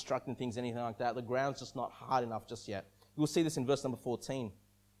 constructing things, anything like that. The ground's just not hard enough just yet. We'll see this in verse number 14.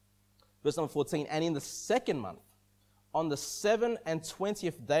 Verse number 14, and in the second month, on the 7th and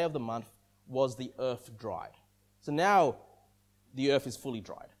 20th day of the month, was the earth dried. So now the earth is fully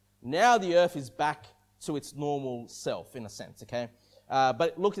dried. Now the earth is back to its normal self, in a sense, okay?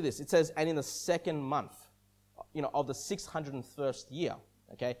 But look at this. It says, and in the second month, of the 601st year,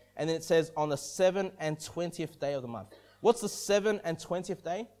 okay? And then it says, on the 7th and 20th day of the month. What's the 7th and 20th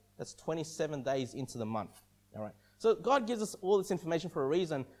day? That's 27 days into the month, all right? So God gives us all this information for a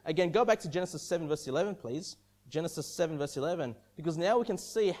reason. Again, go back to Genesis 7, verse 11, please. Genesis 7, verse 11, because now we can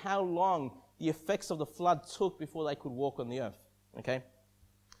see how long the effects of the flood took before they could walk on the earth, okay?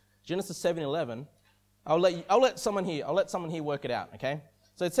 Genesis 7:11. I'll let someone here work it out, okay?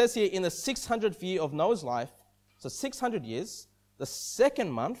 So it says here, in the 600th year of Noah's life, so 600 years, the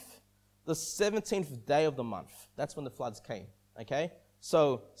second month, the 17th day of the month. That's when the floods came, okay?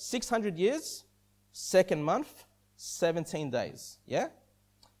 So 600 years, second month, 17 days, yeah?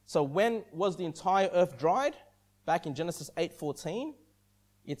 So when was the entire earth dried? Back in Genesis 8:14,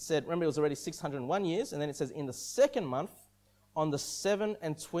 it said, remember it was already 601 years, and then it says, in the second month, on the 7th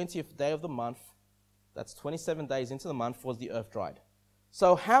and 20th day of the month, that's 27 days into the month, was the earth dried.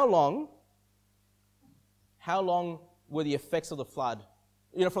 So how long were the effects of the flood?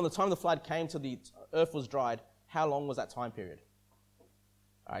 From the time the flood came to the earth was dried, how long was that time period?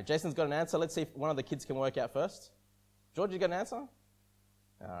 All right, Jason's got an answer. Let's see if one of the kids can work out first. George, you got an answer? All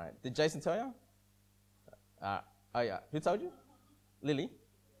right. Did Jason tell you? Oh, yeah. Who told you? Lily?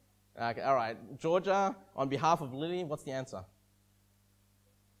 Okay, all right. Georgia, on behalf of Lily, what's the answer?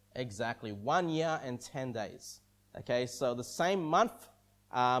 Exactly. 1 year and 10 days. Okay, so the same month,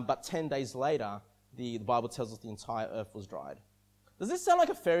 but 10 days later, the Bible tells us the entire earth was dried. Does this sound like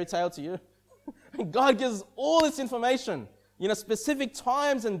a fairy tale to you? God gives all this information, specific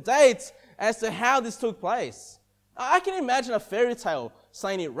times and dates as to how this took place. I can imagine a fairy tale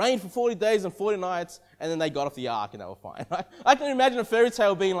saying it rained for 40 days and 40 nights, and then they got off the ark and they were fine. Right? I can imagine a fairy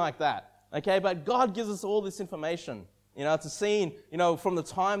tale being like that. Okay, but God gives us all this information. It's a scene, from the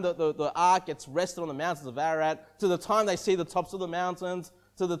time that the ark gets rested on the mountains of Ararat, to the time they see the tops of the mountains,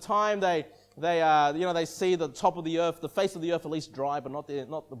 to the time they see the top of the earth, the face of the earth at least dry, but not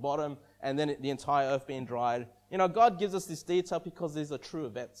the bottom, and then the entire earth being dried. God gives us this detail because these are true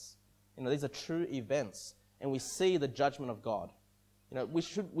events. These are true events, and we see the judgment of God. We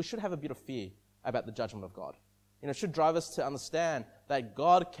should have a bit of fear about the judgment of God. It should drive us to understand that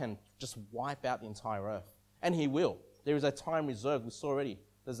God can just wipe out the entire earth, and He will. There is a time reserved. We saw already.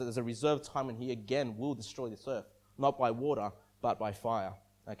 There's a reserved time when He again will destroy this earth, not by water, but by fire.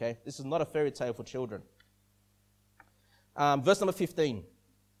 Okay? This is not a fairy tale for children. Verse number 15.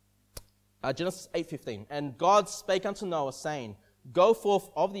 Genesis 8:15. And God spake unto Noah, saying, Go forth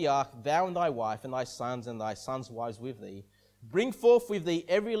of the ark, thou and thy wife, and thy sons' wives with thee. Bring forth with thee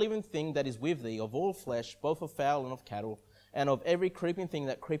every living thing that is with thee, of all flesh, both of fowl and of cattle, and of every creeping thing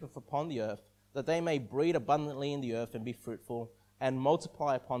that creepeth upon the earth, that they may breed abundantly in the earth and be fruitful and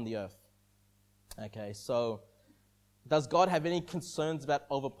multiply upon the earth. Okay, so does God have any concerns about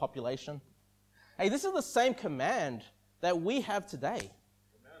overpopulation? Hey, this is the same command that we have today.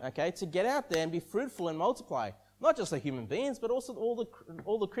 Okay, to get out there and be fruitful and multiply. Not just the human beings, but also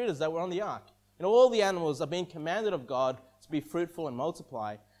all the critters that were on the ark. All the animals are being commanded of God to be fruitful and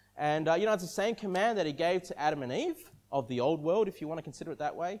multiply. And, it's the same command that He gave to Adam and Eve. of the old world, if you want to consider it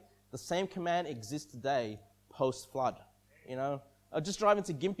that way, the same command exists today post-flood. You know, I was just driving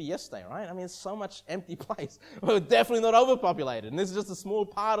to Gympie yesterday, right? I mean, it's so much empty place. We're definitely not overpopulated, and this is just a small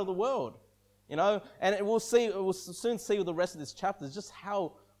part of the world. You know, and we'll soon see with the rest of this chapter just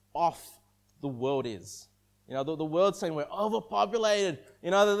how off the world is. You know, the world's saying we're overpopulated.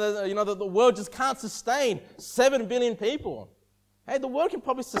 You know, the world just can't sustain 7 billion people. Hey, the world can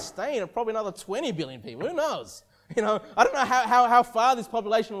probably sustain probably another 20 billion people. Who knows? You know, I don't know how far this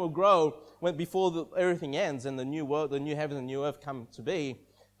population will grow before everything ends and the new world, the new heavens and new earth come to be.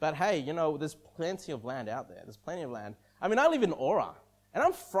 But hey, you know, there's plenty of land out there. There's plenty of land. I mean, I live in Aura, and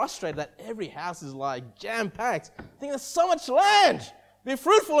I'm frustrated that every house is like jam-packed. I think there's so much land. Be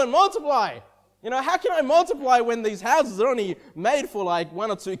fruitful and multiply. You know, how can I multiply when these houses are only made for like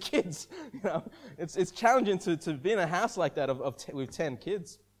 1 or 2 kids? You know, it's challenging to be in a house like that with 10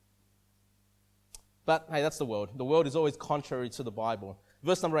 kids. But hey, that's the world. The world is always contrary to the Bible.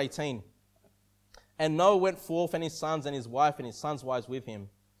 Verse number 18. And Noah went forth, and his sons and his wife and his sons' wives with him.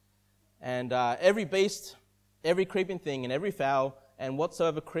 And every beast, every creeping thing, and every fowl, and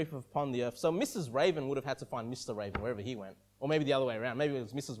whatsoever creepeth upon the earth. So Mrs. Raven would have had to find Mr. Raven wherever he went. Or maybe the other way around. Maybe it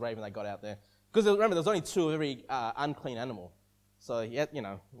was Mrs. Raven that got out there. Because remember, there's only 2 of every unclean animal. So, yeah, you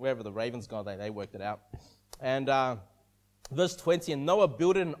know, wherever the ravens go, they worked it out. And verse 20, and Noah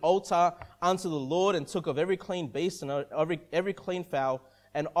builded an altar unto the Lord, and took of every clean beast and every clean fowl,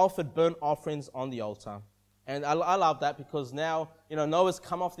 and offered burnt offerings on the altar. And I love that, because now, you know, Noah's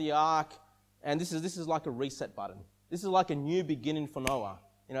come off the ark, and this is like a reset button. This is like a new beginning for Noah.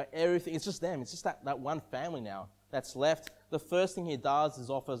 You know, everything, it's just them. It's just that one family now that's left. The first thing he does is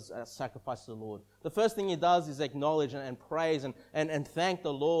offers a sacrifice to the Lord. The first thing he does is acknowledge and praise and thank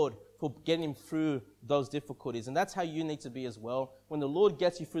the Lord for getting him through those difficulties. And that's how you need to be as well. When the Lord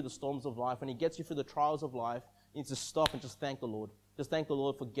gets you through the storms of life, when he gets you through the trials of life, you need to stop and just thank the Lord. Just thank the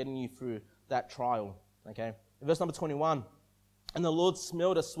Lord for getting you through that trial. Okay? Verse number 21. And the Lord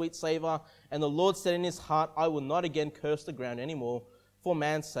smelled a sweet savor, and the Lord said in his heart, I will not again curse the ground anymore for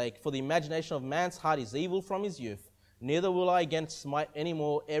man's sake, for the imagination of man's heart is evil from his youth. Neither will I again smite any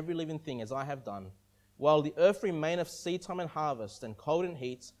more every living thing as I have done. While the earth remaineth seedtime and harvest, and cold and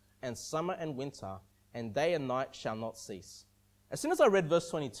heat, and summer and winter, and day and night shall not cease. As soon as I read verse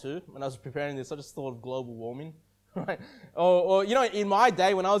 22, when I was preparing this, I just thought of global warming. Right? Or, you know, in my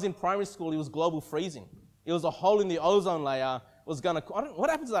day, when I was in primary school, it was global freezing. It was a hole in the ozone layer. What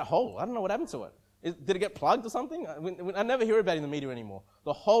happened to that hole? I don't know what happened to it. Did it get plugged or something? I never hear about it in the media anymore.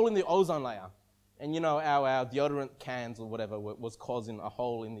 The hole in the ozone layer. And you know, our deodorant cans or whatever was causing a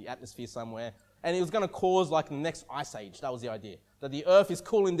hole in the atmosphere somewhere. And it was going to cause like the next ice age. That was the idea. That the earth is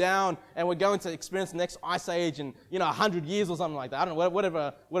cooling down and we're going to experience the next ice age in, 100 years or something like that. I don't know,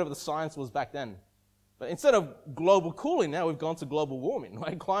 whatever the science was back then. But instead of global cooling, now we've gone to global warming,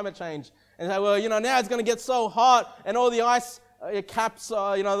 right? Climate change. And say, well, now it's going to get so hot and all the ice caps,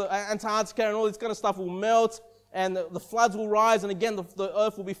 the Antarctica and all this kind of stuff will melt and the floods will rise. And again, the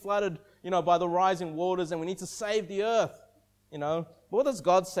earth will be flooded, by the rising waters, and we need to save the earth, But what does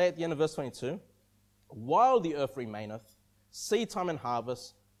God say at the end of verse 22? While the earth remaineth, seedtime and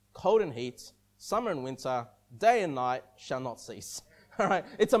harvest, cold and heat, summer and winter, day and night shall not cease. All right,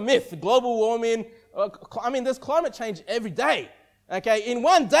 it's a myth. Global warming. There's climate change every day. Okay, in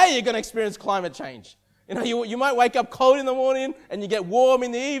one day you're going to experience climate change. You might wake up cold in the morning and you get warm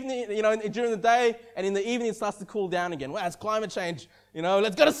in the evening, during the day, and in the evening it starts to cool down again. Well, it's climate change.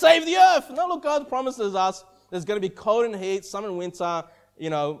 Let's go to save the earth. No, look, God promises us there's going to be cold and heat, summer and winter.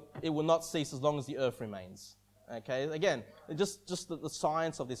 It will not cease as long as the earth remains. Okay, again, just the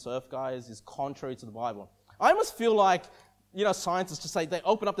science of this earth, guys, is contrary to the Bible. I almost feel like, scientists just say, they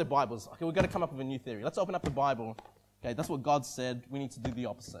open up their Bibles. Okay, we're going to come up with a new theory. Let's open up the Bible. Okay, that's what God said. We need to do the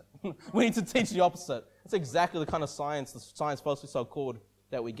opposite. We need to teach the opposite. That's exactly the kind of science, the science falsely so called,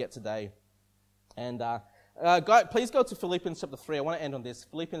 that we get today. And please go to Philippians chapter 3. I want to end on this.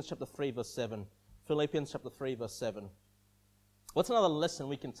 Philippians chapter 3, verse 7. Philippians chapter 3, verse 7. What's another lesson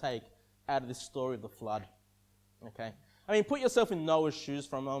we can take out of this story of the flood? Okay, put yourself in Noah's shoes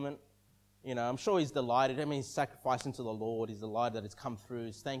for a moment. I'm sure he's delighted. He's sacrificing to the Lord. He's delighted that it's come through.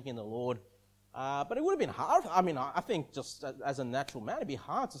 He's thanking the Lord. But it would have been hard. I think just as a natural man, it'd be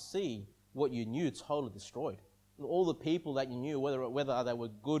hard to see what you knew totally destroyed. All the people that you knew, whether they were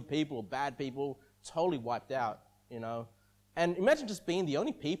good people or bad people, totally wiped out, And imagine just being the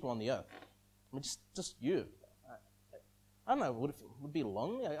only people on the earth. Just you. I don't know, would it be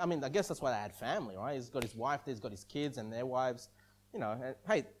lonely? I guess that's why they had family, right? He's got his wife, he's got his kids and their wives.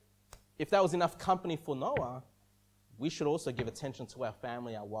 Hey, if that was enough company for Noah, we should also give attention to our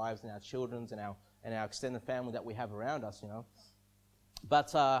family, our wives, and our children, and and our extended family that we have around us,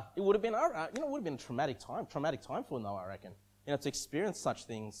 But it would have been, it would have been a traumatic time for Noah, I reckon, to experience such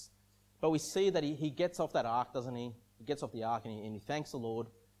things. But we see that he gets off that ark, doesn't he? He gets off the ark and he thanks the Lord.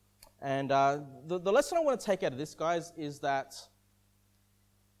 And the lesson I want to take out of this, guys, is that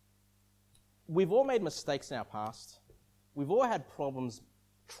we've all made mistakes in our past. We've all had problems,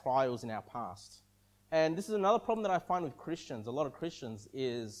 trials in our past. And this is another problem that I find with Christians, a lot of Christians,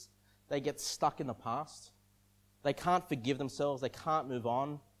 is they get stuck in the past. They can't forgive themselves. They can't move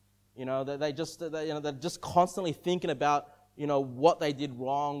on. They're just constantly thinking about, what they did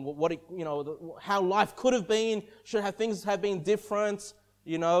wrong, how life could have been, things have been different,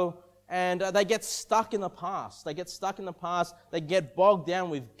 and they get stuck in the past. They get bogged down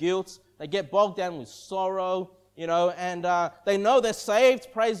with guilt. They get bogged down with sorrow, and they know they're saved,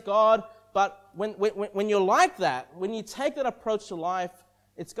 praise God. But when you're like that, when you take that approach to life,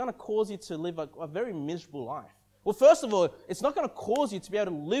 it's going to cause you to live a very miserable life. Well, first of all, it's not going to cause you to be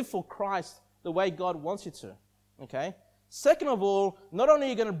able to live for Christ the way God wants you to, okay? Second of all, not only are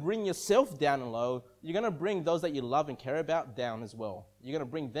you going to bring yourself down and low, you're going to bring those that you love and care about down as well. You're going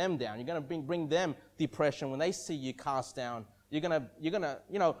to bring them down. You're going to bring them depression when they see you cast down. You're going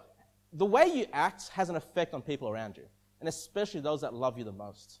to, the way you act has an effect on people around you, and especially those that love you the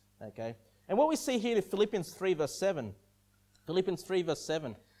most, okay? And what we see here in Philippians 3 verse 7,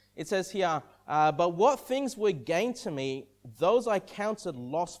 it says here, but what things were gained to me, those I counted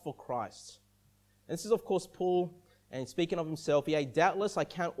loss for Christ. And this is, of course, Paul, and speaking of himself, doubtless I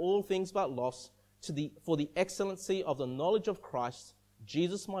count all things but loss for the excellency of the knowledge of Christ,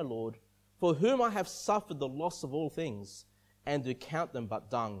 Jesus my Lord, for whom I have suffered the loss of all things, and do count them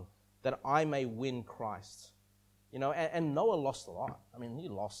but dung, that I may win Christ. And Noah lost a lot. I mean, he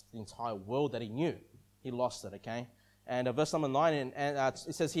lost the entire world that he knew. He lost it, okay? And verse number 9, it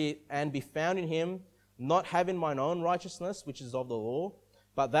says here, and be found in him, not having mine own righteousness, which is of the law,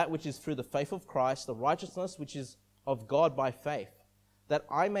 but that which is through the faith of Christ, the righteousness which is of God by faith, that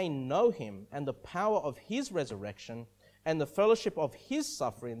I may know him and the power of his resurrection and the fellowship of his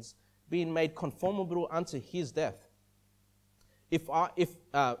sufferings, being made conformable unto his death. If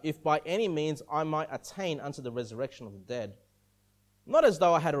by any means I might attain unto the resurrection of the dead. Not as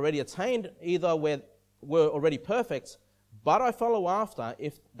though I had already attained, either were already perfect, but I follow after,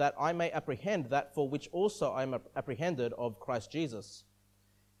 if that I may apprehend that for which also I am apprehended of Christ Jesus.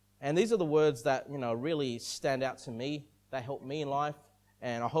 And these are the words that, really stand out to me, that help me in life,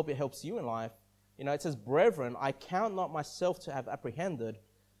 and I hope it helps you in life. It says, brethren, I count not myself to have apprehended,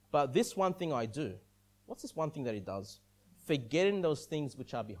 but this one thing I do. What's this one thing that he does? Forgetting those things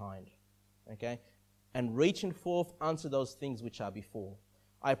which are behind, okay, and reaching forth unto those things which are before.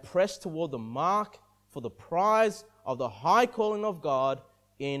 I press toward the mark for the prize of the high calling of God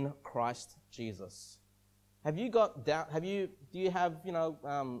in Christ Jesus. Have you got doubt? Do you have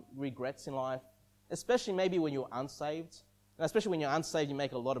regrets in life? Especially maybe when you're unsaved. And especially when you're unsaved, you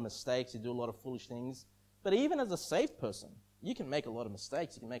make a lot of mistakes, you do a lot of foolish things. But even as a saved person, you can make a lot of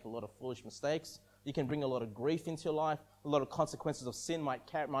mistakes. You can make a lot of foolish mistakes. You can bring a lot of grief into your life. A lot of consequences of sin might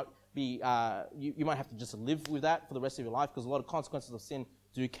be. You might have to just live with that for the rest of your life, because a lot of consequences of sin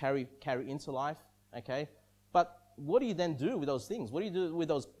do carry into life. Okay, but what do you then do with those things? What do you do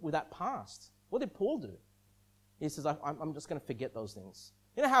with that past? What did Paul do? He says, I'm just going to forget those things.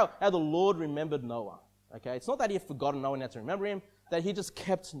 You know how the Lord remembered Noah. Okay, it's not that he had forgotten Noah and had to remember him, that he just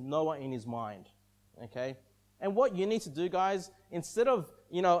kept Noah in his mind. Okay, and what you need to do, guys, instead of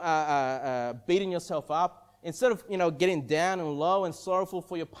beating yourself up, instead of getting down and low and sorrowful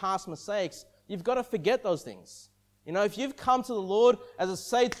for your past mistakes, you've got to forget those things. If you've come to the Lord as a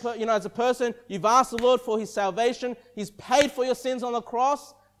saved, as a person, you've asked the Lord for his salvation, he's paid for your sins on the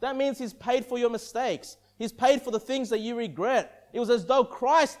cross, that means he's paid for your mistakes. He's paid for the things that you regret. It was as though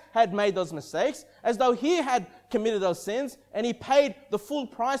Christ had made those mistakes, as though he had committed those sins, and he paid the full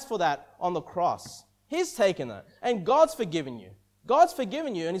price for that on the cross. He's taken it, and God's forgiven you. God's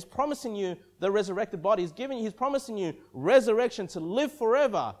forgiven you, and he's promising you the resurrected body. He's promising you resurrection to live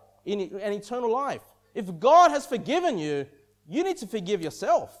forever in an eternal life. If God has forgiven you, you need to forgive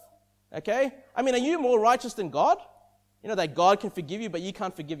yourself. Okay? I mean, are you more righteous than God? That God can forgive you, but you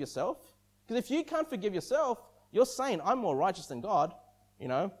can't forgive yourself? Because if you can't forgive yourself, you're saying, I'm more righteous than God.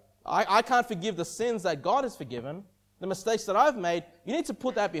 I can't forgive the sins that God has forgiven, the mistakes that I've made. You need to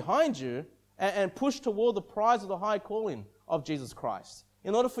put that behind you and push toward the prize of the high calling of Jesus Christ.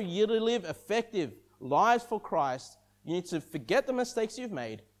 In order for you to live effective lives for Christ, you need to forget the mistakes you've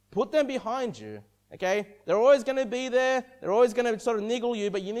made, put them behind you. Okay? They're always going to be there. They're always going to sort of niggle you,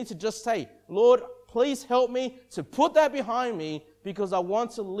 but you need to just say, Lord, please help me to put that behind me because I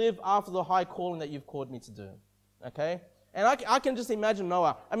want to live after the high calling that you've called me to do. Okay? And I can just imagine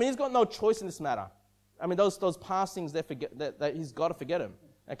Noah. I mean, he's got no choice in this matter. I mean, those past things, that he's got to forget them.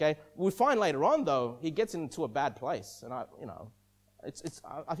 Okay? We find later on, though, he gets into a bad place. And, I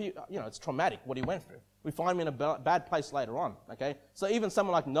feel, it's traumatic what he went through. We find him in a bad place later on. Okay? So even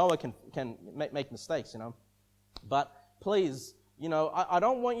someone like Noah can make mistakes, But please, I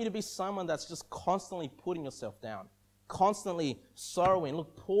don't want you to be someone that's just constantly putting yourself down, constantly sorrowing.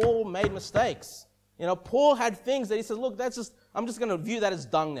 Look, Paul made mistakes. Paul had things that he says, look, I'm just going to view that as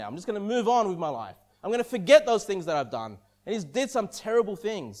dung now. I'm just going to move on with my life. I'm going to forget those things that I've done. And he did some terrible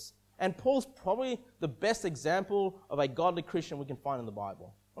things. And Paul's probably the best example of a godly Christian we can find in the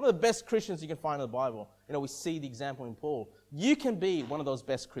Bible. One of the best Christians you can find in the Bible. We see the example in Paul. You can be one of those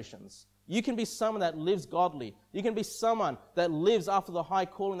best Christians. You can be someone that lives godly. You can be someone that lives after the high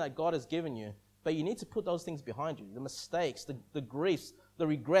calling that God has given you. But you need to put those things behind you. The mistakes, the griefs, the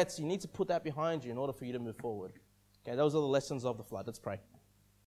regrets, you need to put that behind you in order for you to move forward. Okay, those are the lessons of the flood. Let's pray.